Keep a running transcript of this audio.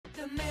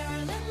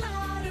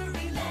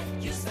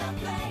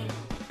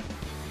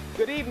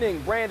Good evening,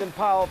 Brandon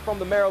Powell from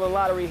the Maryland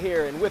Lottery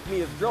here, and with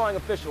me is drawing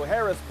official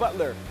Harris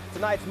Butler.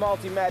 Tonight's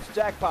multi-match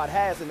jackpot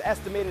has an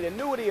estimated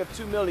annuity of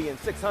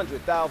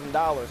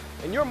 $2,600,000.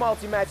 And your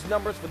multi-match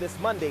numbers for this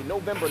Monday,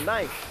 November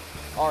 9th,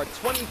 are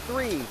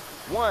 23,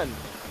 1,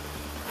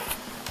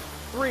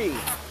 3,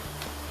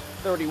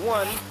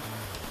 31,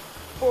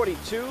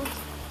 42,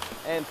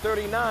 and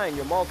 39.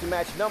 Your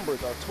multi-match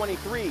numbers are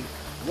 23,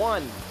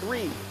 1,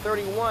 3,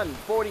 31,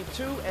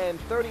 42, and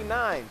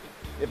 39.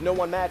 If no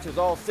one matches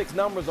all 6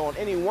 numbers on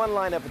any one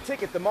line of a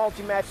ticket, the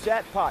multi-match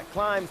jackpot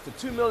climbs to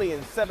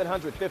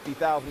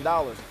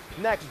 $2,750,000.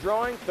 Next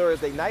drawing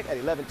Thursday night at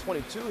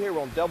 11:22 here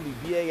on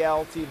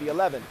WBAL TV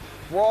 11.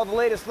 For all the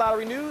latest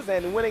lottery news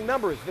and winning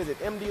numbers, visit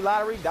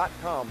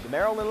mdlottery.com. The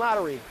Maryland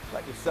Lottery.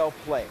 Let yourself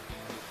play.